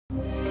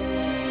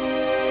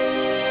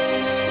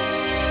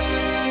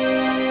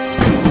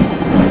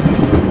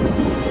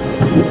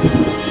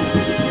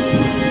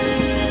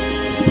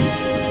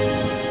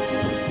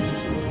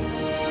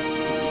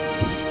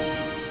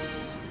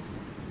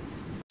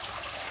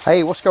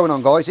Hey, what's going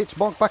on guys? It's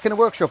Mark back in the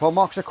workshop on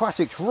Mark's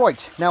Aquatics.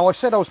 Right, now I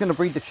said I was going to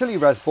breed the chili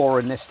ras borer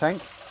in this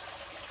tank,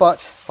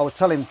 but I was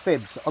telling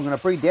fibs I'm going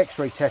to breed the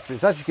X-ray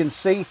tetras. As you can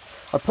see,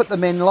 I put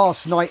them in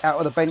last night out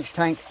of the bench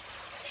tank.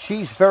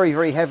 She's very,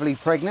 very heavily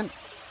pregnant,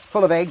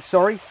 full of eggs,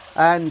 sorry,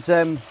 and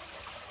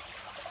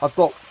I've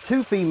got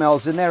 2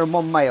 females in there and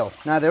 1 male.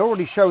 Now they're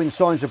already showing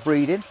signs of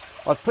breeding.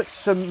 I've put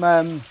some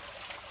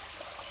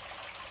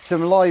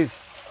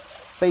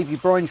live baby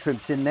brine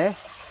shrimps in there.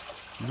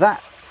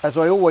 That, as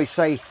I always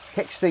say,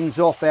 kicks things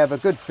off. They have a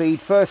good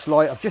feed. First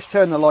light, I've just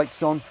turned the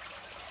lights on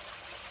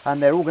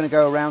and they're all going to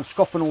go around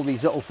scoffing all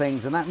these little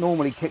things, and that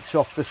normally kicks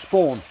off the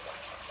spawn.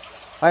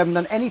 I haven't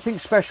done anything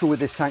special with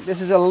this tank.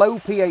 This is a low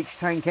pH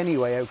tank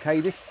anyway,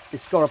 okay?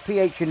 It's got a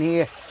pH in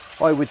here,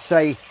 I would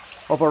say,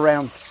 of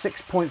around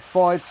 6.5,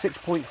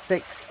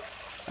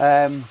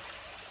 6.6.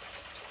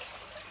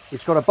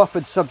 It's got a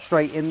buffered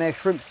substrate in there,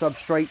 shrimp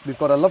substrate. We've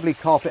got a lovely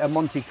carpet of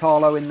Monte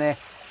Carlo in there.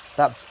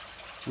 That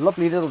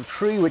lovely little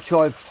tree which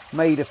I've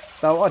made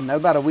about, I don't know,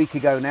 about a week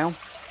ago now,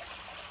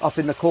 up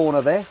in the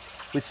corner there,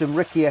 with some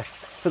Riccia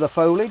for the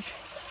foliage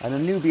and a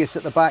Nubius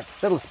at the back,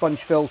 little sponge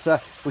filter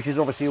which is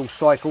obviously all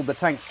cycled, the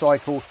tank's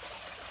cycled,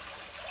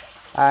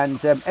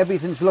 and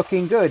everything's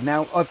looking good.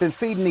 Now I've been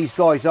feeding these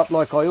guys up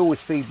like I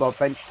always feed my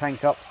bench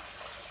tank up,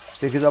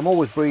 because I'm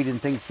always breeding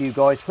things for you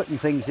guys, putting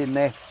things in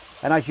there,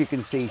 and as you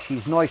can see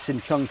she's nice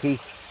and chunky.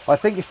 I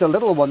think it's the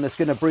little one that's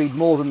going to breed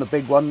more than the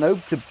big one though,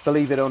 to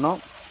believe it or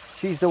not.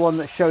 She's the one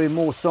that's showing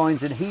more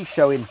signs, and he's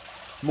showing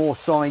more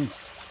signs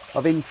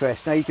of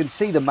interest. Now you can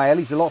see the male,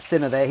 he's a lot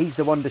thinner there. He's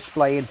the one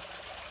displaying,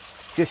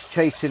 just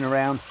chasing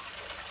around.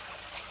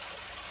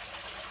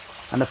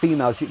 And the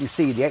females, you can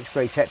see the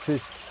X-ray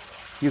tetras.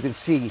 You can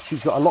see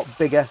she's got a lot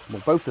bigger,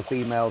 well both the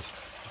females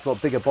have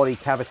got bigger body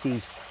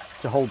cavities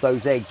to hold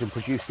those eggs and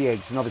produce the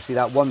eggs. And obviously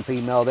that one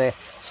female there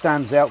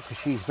stands out because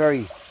she's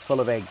very full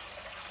of eggs.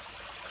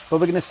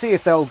 But we're going to see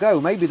if they'll go.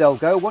 Maybe they'll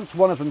go. Once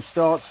one of them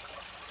starts,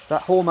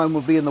 that hormone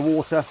will be in the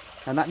water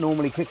and that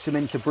normally kicks them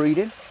into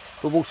breeding.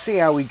 But we'll see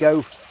how we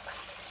go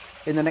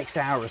in the next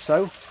hour or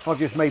so. I've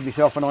just made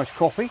myself a nice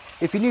coffee.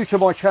 If you're new to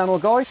my channel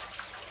guys,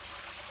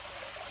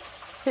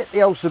 hit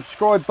the old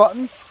subscribe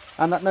button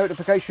and that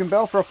notification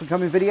bell for up and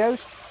coming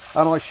videos,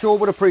 and I sure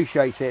would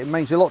appreciate it. It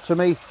means a lot to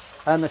me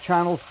and the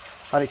channel,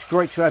 and it's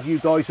great to have you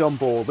guys on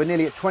board. We're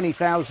nearly at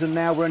 20,000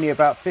 now. We're only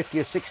about 50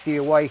 or 60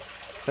 away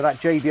for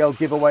that JBL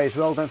giveaway as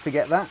well, don't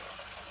forget that.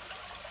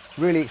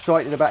 Really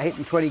excited about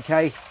hitting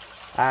 20k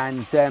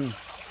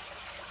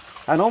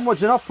and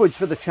onwards and upwards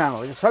for the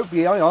channel. Just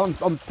hopefully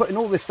I'm putting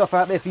all this stuff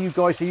out there for you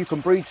guys so you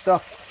can breed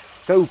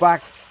stuff, go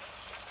back.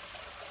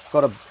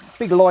 Got a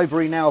big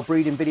library now of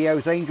breeding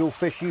videos, angel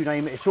fish, you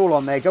name it, it's all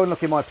on there. Go and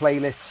look in my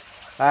playlists,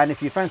 and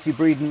if you fancy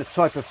breeding the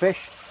type of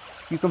fish,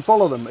 you can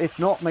follow them. If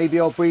not, maybe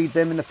I'll breed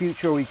them in the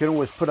future, or you can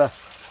always put a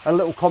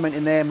little comment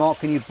in there, Mark,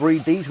 can you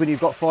breed these when you've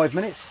got 5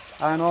 minutes,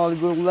 and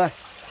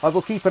I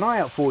will keep an eye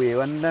out for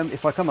you, and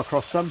if I come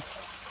across some,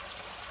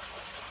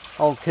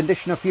 I'll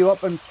condition a few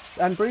up and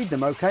breed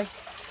them, okay?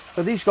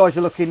 But these guys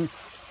are looking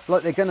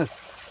like they're gonna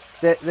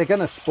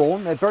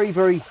spawn. They're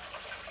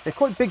they're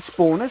quite big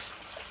spawners,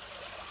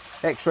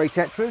 X-ray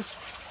tetras.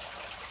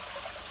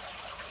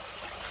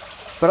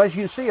 But as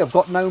you can see, I've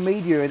got no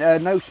media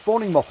in, no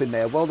spawning mop in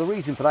there. Well, the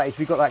reason for that is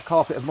we've got that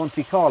carpet of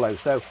Monte Carlo,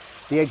 so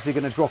the eggs are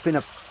going to drop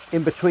in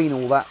between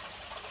all that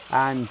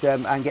and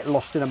get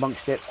lost in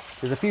amongst it.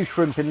 There's a few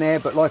shrimp in there,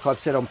 but like I've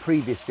said on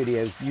previous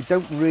videos, you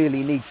don't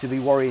really need to be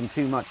worrying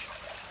too much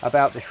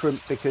about the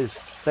shrimp, because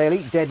they'll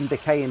eat dead and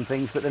decaying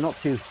things, but they're not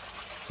too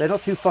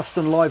fussed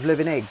on live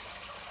living eggs.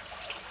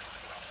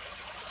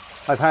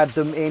 I've had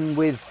them in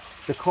with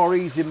the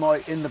corries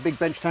in the big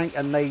bench tank,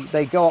 and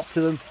they go up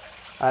to them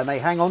and they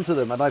hang on to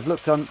them, and I've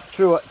looked on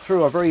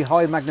through a very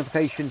high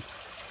magnification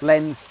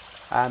lens,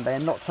 and they're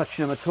not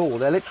touching them at all.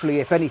 They're literally,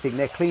 if anything,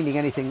 they're cleaning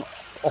anything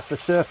off the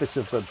surface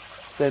of them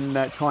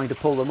than trying to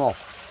pull them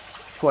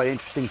off. It's quite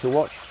interesting to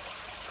watch.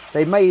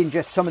 They may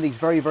ingest some of these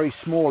very, very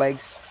small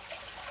eggs,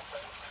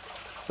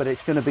 but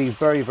it's going to be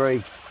very,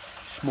 very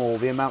small,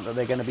 the amount that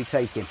they're going to be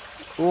taking.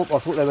 Oh, I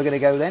thought they were going to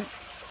go then.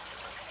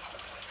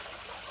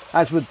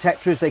 As with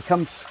tetras, they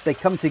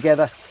come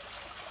together,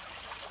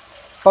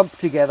 bump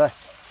together.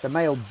 The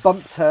male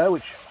bumps her,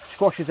 which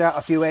squashes out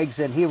a few eggs,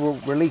 and he will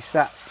release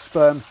that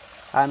sperm,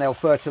 and they'll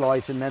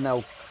fertilise, and then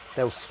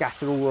they'll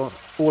scatter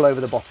all over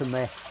the bottom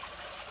there.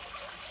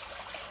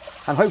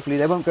 And hopefully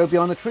they won't go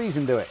behind the trees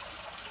and do it.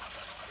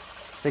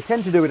 They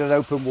tend to do it at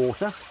open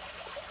water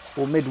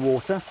or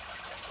mid-water.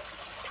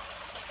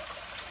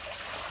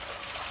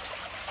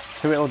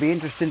 So it'll be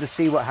interesting to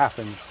see what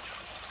happens.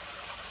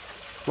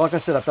 Like I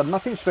said, I've done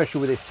nothing special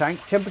with this tank.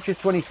 Temperature's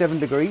 27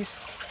 degrees.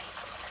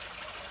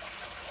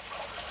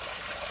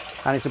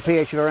 And it's a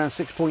pH of around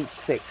 6.6,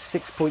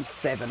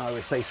 6.7 I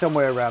would say,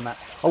 somewhere around that.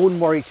 I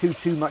wouldn't worry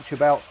too much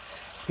about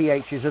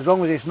pHs. As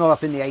long as it's not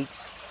up in the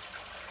 8s,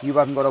 you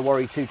haven't got to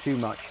worry too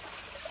much.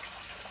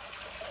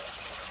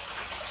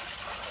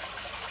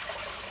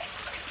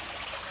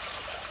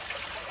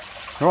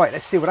 Right,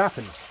 let's see what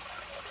happens.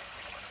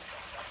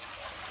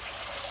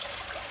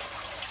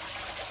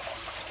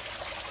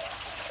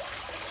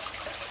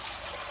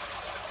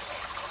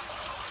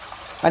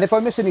 And if I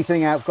miss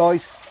anything out,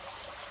 guys,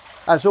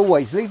 as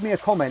always, leave me a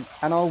comment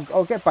and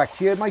I'll get back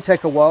to you. It may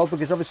take a while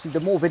because obviously the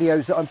more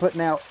videos that I'm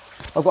putting out,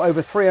 I've got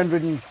over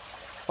 300 and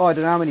I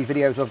don't know how many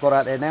videos I've got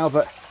out there now,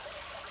 but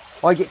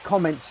I get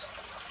comments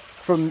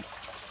from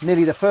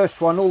nearly the first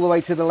one all the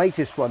way to the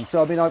latest one.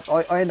 So I mean,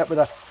 I end up with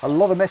a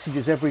lot of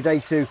messages every day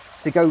to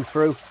go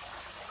through,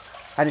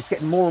 and it's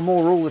getting more and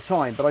more all the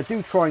time. But I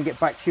do try and get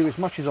back to you as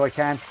much as I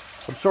can.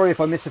 I'm sorry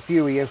if I miss a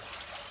few of you,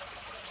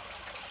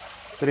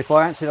 but if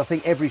I answered, I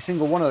think, every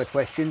single one of the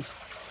questions,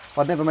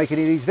 I'd never make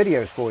any of these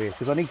videos for you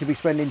because I need to be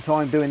spending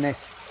time doing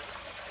this.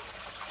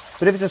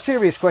 But if it's a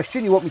serious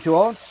question you want me to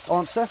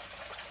answer,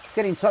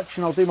 get in touch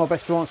and I'll do my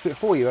best to answer it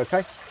for you,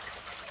 okay?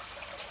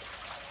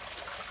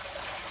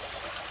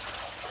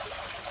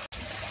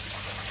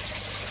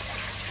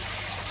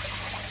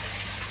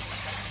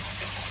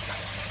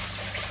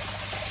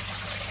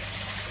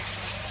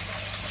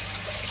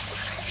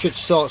 Should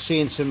start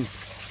seeing some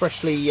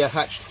freshly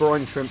hatched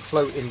brine shrimp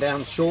floating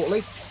down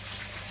shortly.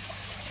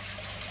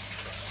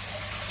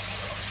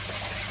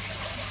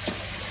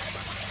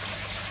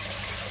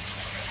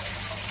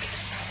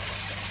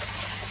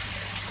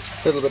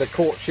 A little bit of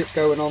courtship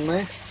going on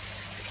there.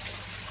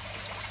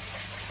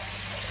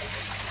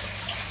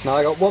 Now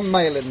I got one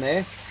male in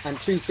there and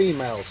 2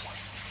 females.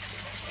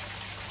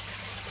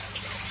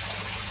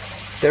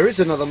 There is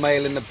another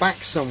male in the back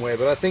somewhere,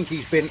 but I think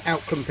he's been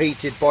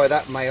outcompeted by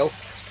that male.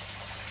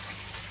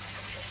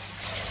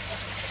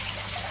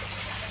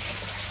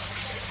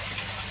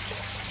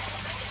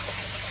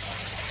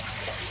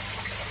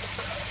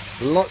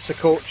 Lots of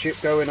courtship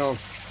going on.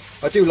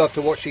 I do love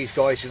to watch these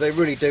guys because they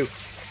really do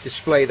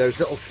display those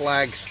little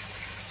flags,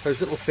 those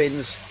little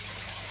fins,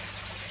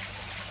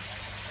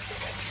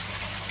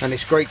 and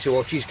it's great to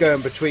watch. He's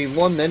going between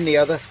one then the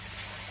other,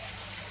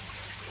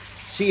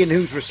 seeing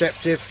who's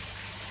receptive.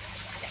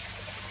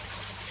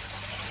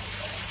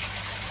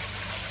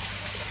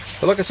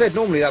 But like I said,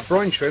 normally that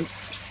brine shrimp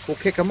will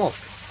kick them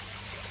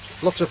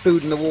off. Lots of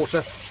food in the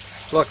water,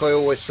 like I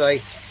always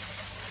say.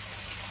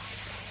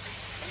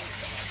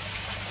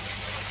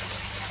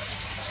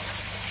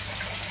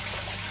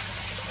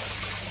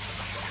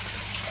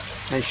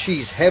 And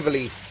she's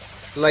heavily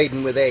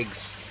laden with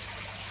eggs.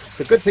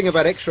 The good thing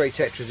about X-ray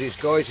tetras is,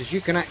 guys, is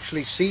you can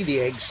actually see the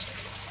eggs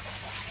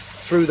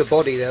through the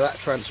body. They're that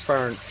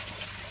transparent.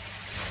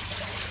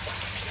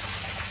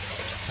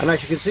 And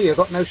as you can see, I've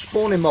got no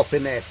spawning mop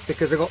in there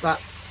because I've got that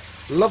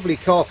lovely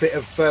carpet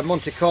of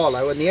Monte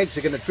Carlo, and the eggs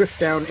are going to drift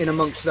down in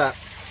amongst that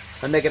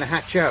and they're going to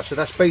hatch out. So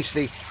that's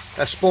basically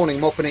a spawning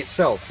mop in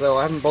itself. So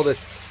I haven't bothered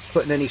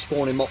putting any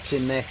spawning mops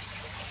in there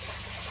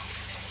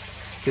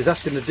because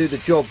that's going to do the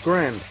job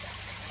grand.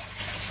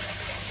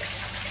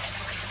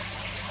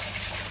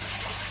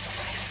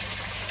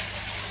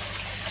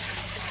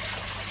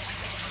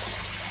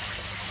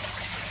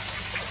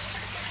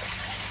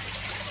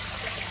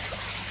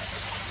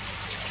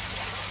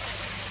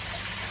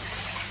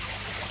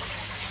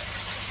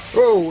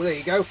 Oh, there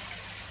you go.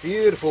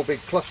 Beautiful big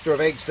cluster of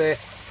eggs there,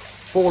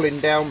 falling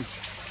down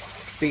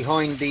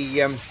behind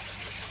the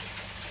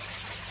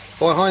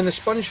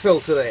sponge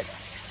filter there.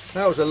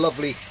 That was a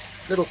lovely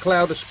little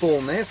cloud of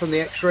spawn there from the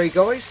X-ray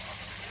guys,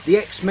 the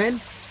X-men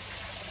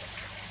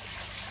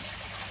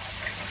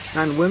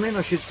and women,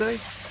 I should say.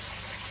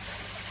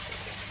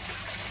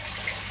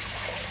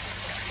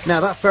 Now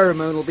that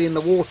pheromone will be in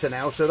the water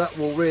now, so that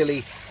will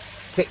really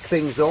kick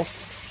things off.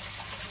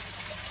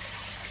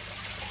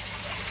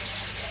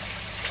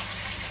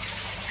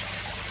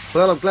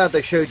 Well, I'm glad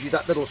they showed you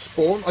that little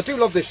spawn. I do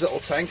love this little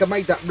tank. I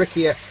made that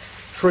Rickia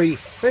tree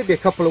maybe a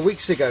couple of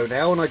weeks ago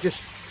now, and I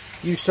just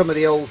used some of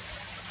the old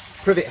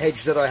privet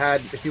hedge that I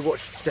had. If you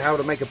watched the how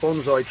to make a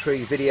bonsai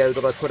tree video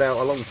that I put out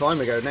a long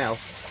time ago now,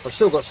 I've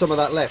still got some of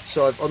that left,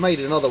 so I made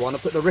another one. I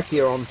put the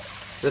Rickia on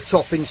the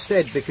top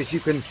instead because you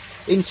can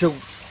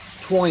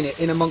intertwine it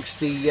in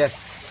amongst the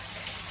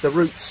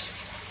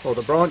roots, or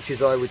the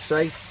branches I would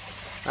say,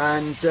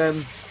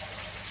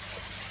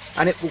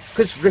 and it will,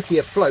 because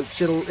Rickia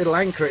floats, it'll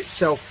anchor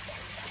itself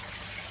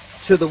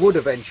to the wood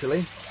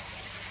eventually.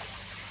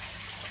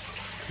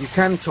 You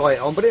can tie it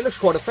on, but it looks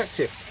quite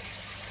effective,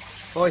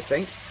 I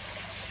think.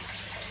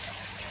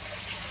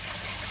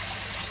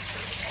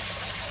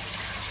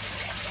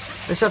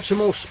 Let's have some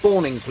more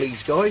spawning,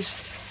 please, guys.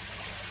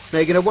 Now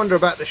you're going to wonder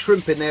about the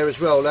shrimp in there as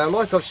well. Now,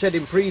 like I've said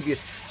in previous,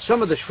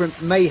 some of the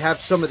shrimp may have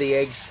some of the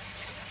eggs,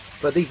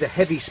 but these are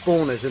heavy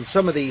spawners, and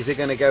some of these are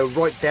going to go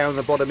right down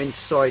the bottom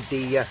inside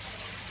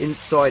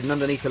and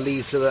underneath the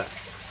leaves of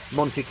the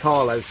Monte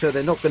Carlo, so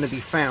they're not going to be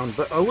found.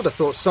 But I would have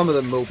thought some of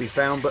them will be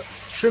found, but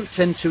shrimp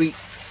tend to eat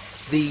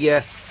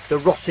the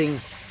rotting,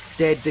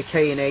 dead,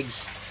 decaying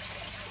eggs,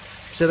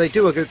 so they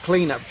do a good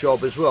clean-up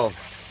job as well.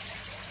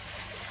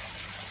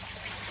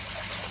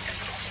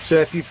 So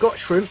if you've got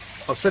shrimp,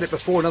 I've said it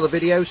before in other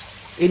videos,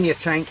 in your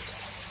tank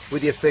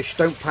with your fish,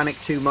 don't panic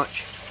too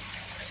much.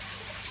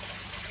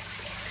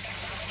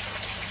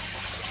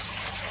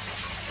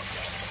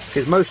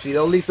 Because mostly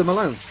they'll leave them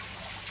alone.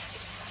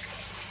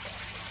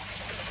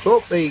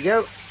 Oh, there you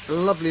go.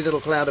 Lovely little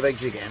cloud of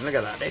eggs again. Look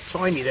at that. They're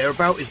tiny. They're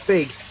about as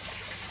big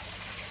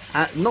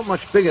Not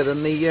much bigger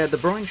than the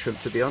brine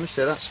shrimp, to be honest.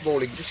 They're that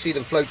small. You can just see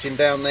them floating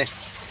down there.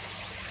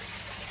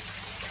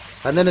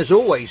 And then, as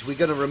always, we're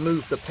going to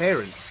remove the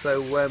parents.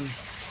 So,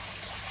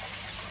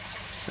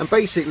 and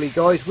basically,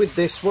 guys, with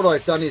this, what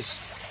I've done is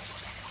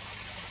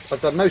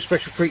I've done no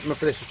special treatment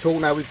for this at all.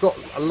 Now, we've got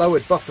a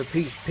lowered buffer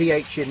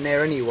pH in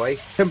there anyway.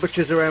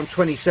 Temperature's around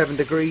 27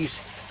 degrees.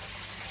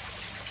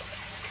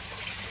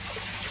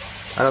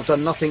 And I've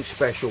done nothing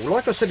special.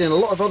 Like I said in a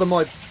lot of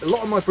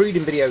my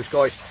breeding videos,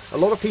 guys, a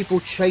lot of people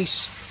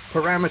chase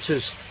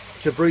parameters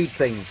to breed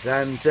things,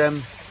 and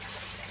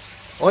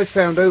I've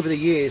found over the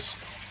years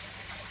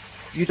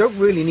you don't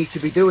really need to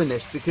be doing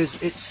this,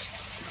 because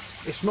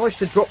it's nice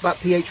to drop that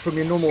pH from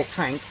your normal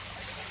tank,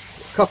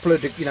 a couple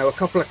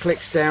of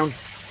clicks down.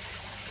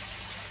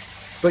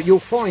 But you'll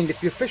find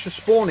if your fish are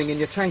spawning in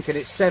your tank and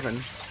it's 7,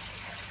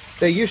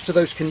 they're used to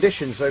those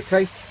conditions,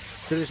 okay?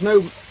 So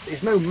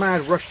there's no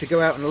mad rush to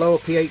go out and lower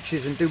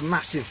pHs and do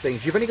massive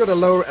things. You've only got to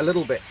lower it a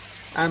little bit,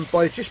 and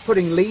by just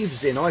putting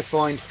leaves in, I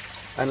find,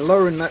 and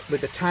lowering that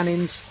with the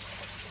tannins,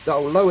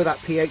 that'll lower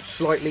that pH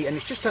slightly, and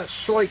it's just that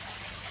slight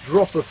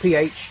drop of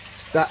pH,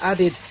 that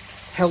added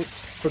help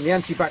from the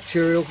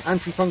antibacterial,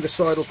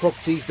 antifungicidal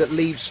properties that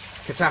leaves,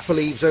 catappa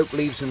leaves, oak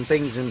leaves and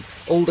things, and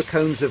alder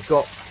cones have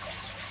got,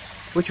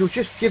 which will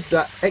just give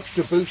that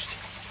extra boost,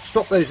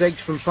 stop those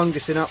eggs from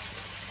fungusing up,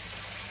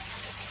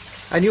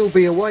 and you'll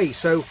be away.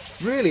 So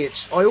really,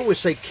 I always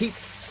say, keep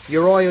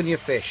your eye on your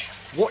fish,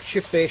 watch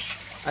your fish,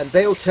 and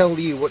they'll tell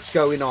you what's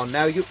going on.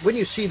 Now, when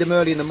you see them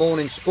early in the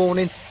morning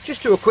spawning,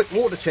 just do a quick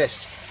water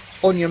test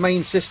on your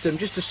main system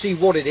just to see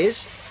what it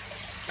is.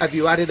 Have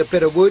you added a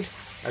bit of wood?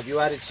 Have you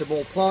added some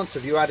more plants?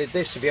 Have you added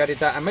this? Have you added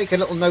that? And make a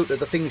little note of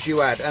the things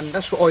you add. And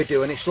that's what I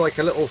do, and it's like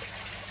a little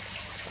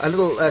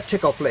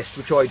tick-off list,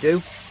 which I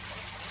do.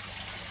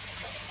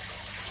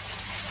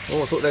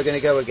 Oh, I thought they were going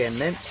to go again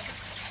then.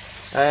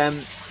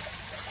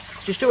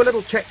 Just do a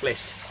little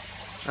checklist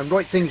and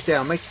write things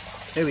down.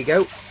 There we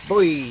go.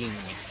 Boing.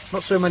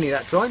 Not so many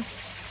that time.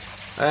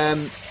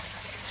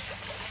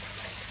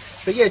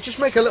 But yeah, just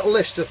make a little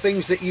list of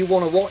things that you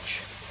want to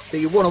watch, that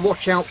you want to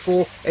watch out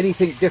for,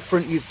 anything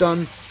different you've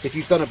done, if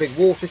you've done a big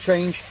water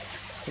change.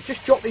 But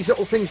just jot these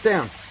little things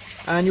down,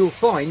 and you'll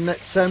find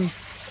that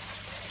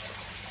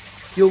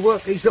you'll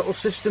work these little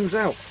systems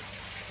out.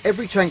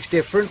 Every tank's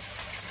different.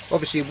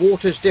 Obviously,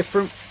 water's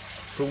different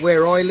from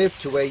where I live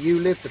to where you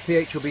live. The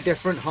pH will be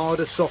different,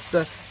 harder,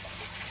 softer.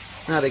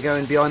 Now they're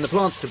going behind the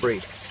plants to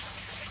breed.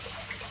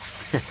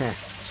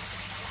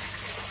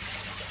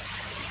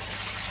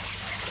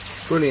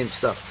 Brilliant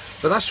stuff.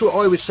 But that's what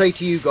I would say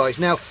to you guys.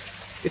 Now,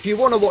 if you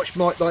want to watch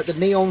like the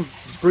neon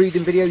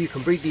breeding video, you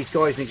can breed these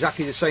guys in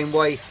exactly the same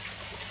way.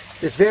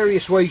 There's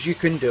various ways you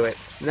can do it.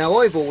 Now,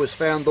 I've always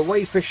found the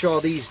way fish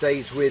are these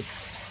days with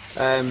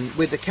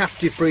the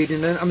captive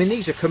breeding, and I mean,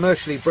 these are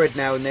commercially bred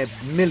now, and they're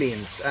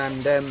millions,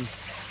 and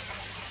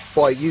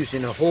by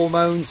using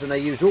hormones, and they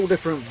use all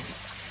different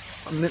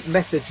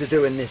methods of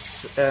doing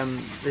this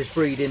this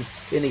breeding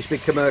in these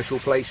big commercial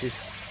places,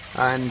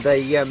 and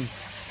they and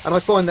I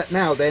find that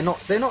now they're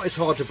not as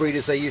hard to breed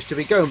as they used to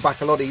be. Going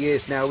back a lot of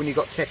years now, when you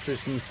got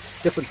Tetras and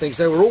different things,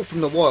 they were all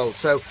from the wild,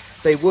 so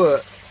they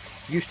were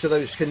used to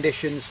those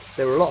conditions.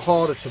 They were a lot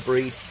harder to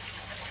breed,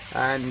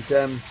 and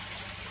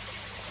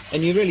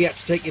you really had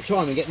to take your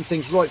time in getting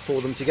things right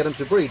for them to get them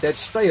to breed. They'd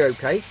stay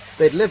okay,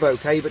 they'd live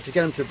okay, but to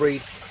get them to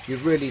breed, you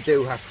really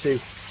do have to,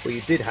 well,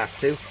 you did have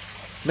to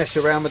mess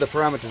around with the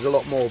parameters a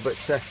lot more. But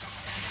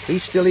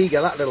he's still eager,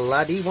 that little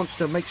lad. He wants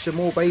to make some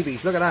more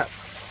babies. Look at that.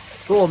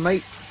 Go on,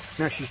 mate.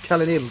 Now she's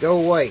telling him,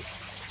 go away.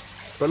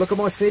 But look at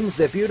my fins,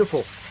 they're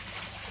beautiful.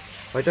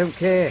 I don't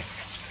care.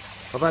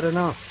 I've had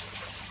enough.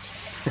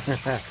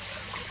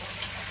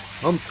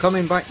 I'm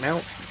coming back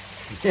now.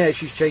 Yeah,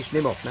 she's chasing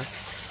him off now.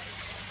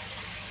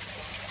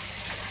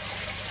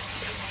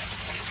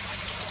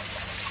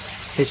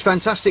 It's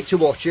fantastic to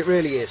watch, it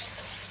really is.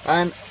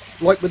 And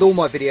like with all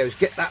my videos,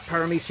 get that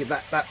paramecium,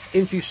 that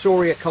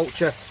infusoria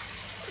culture,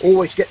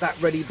 always get that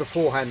ready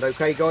beforehand,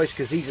 okay guys,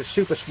 because these are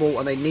super small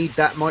and they need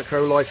that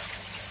micro life.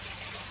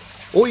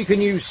 Or you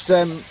can use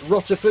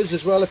rotifers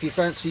as well if you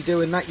fancy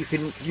doing that.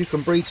 You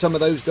can breed some of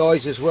those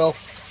guys as well.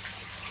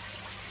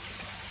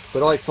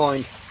 But I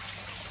find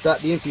that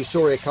the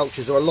infusoria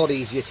cultures are a lot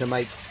easier to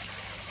make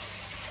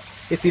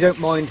if you don't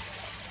mind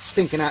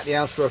stinking out the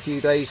house for a few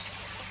days.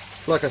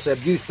 Like I said,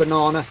 use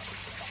banana.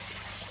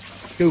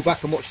 Go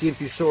back and watch the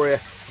infusoria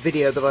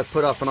video that I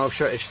put up, and I'll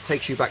show it. It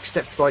takes you back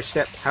step by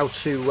step how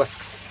to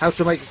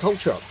make a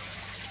culture up.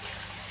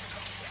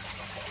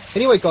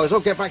 Anyway guys, I'll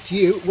get back to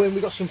you when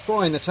we've got some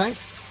fry in the tank.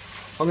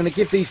 I'm going to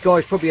give these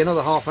guys probably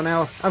another half an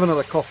hour, have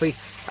another coffee,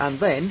 and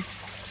then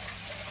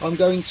I'm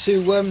going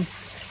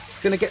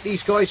to get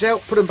these guys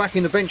out, put them back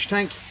in the bench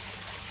tank,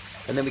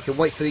 and then we can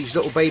wait for these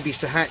little babies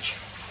to hatch,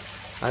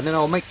 and then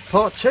I'll make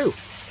part 2.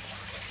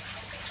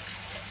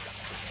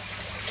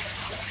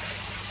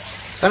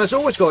 And as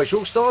always guys, you're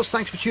all stars,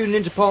 thanks for tuning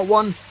in to part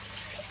 1.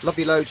 Love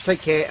you loads,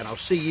 take care, and I'll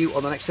see you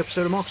on the next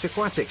episode of Marcus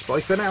Aquatics.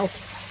 Bye for now.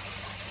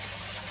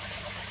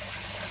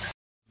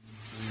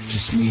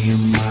 Just me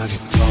and my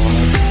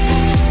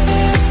guitar.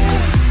 you.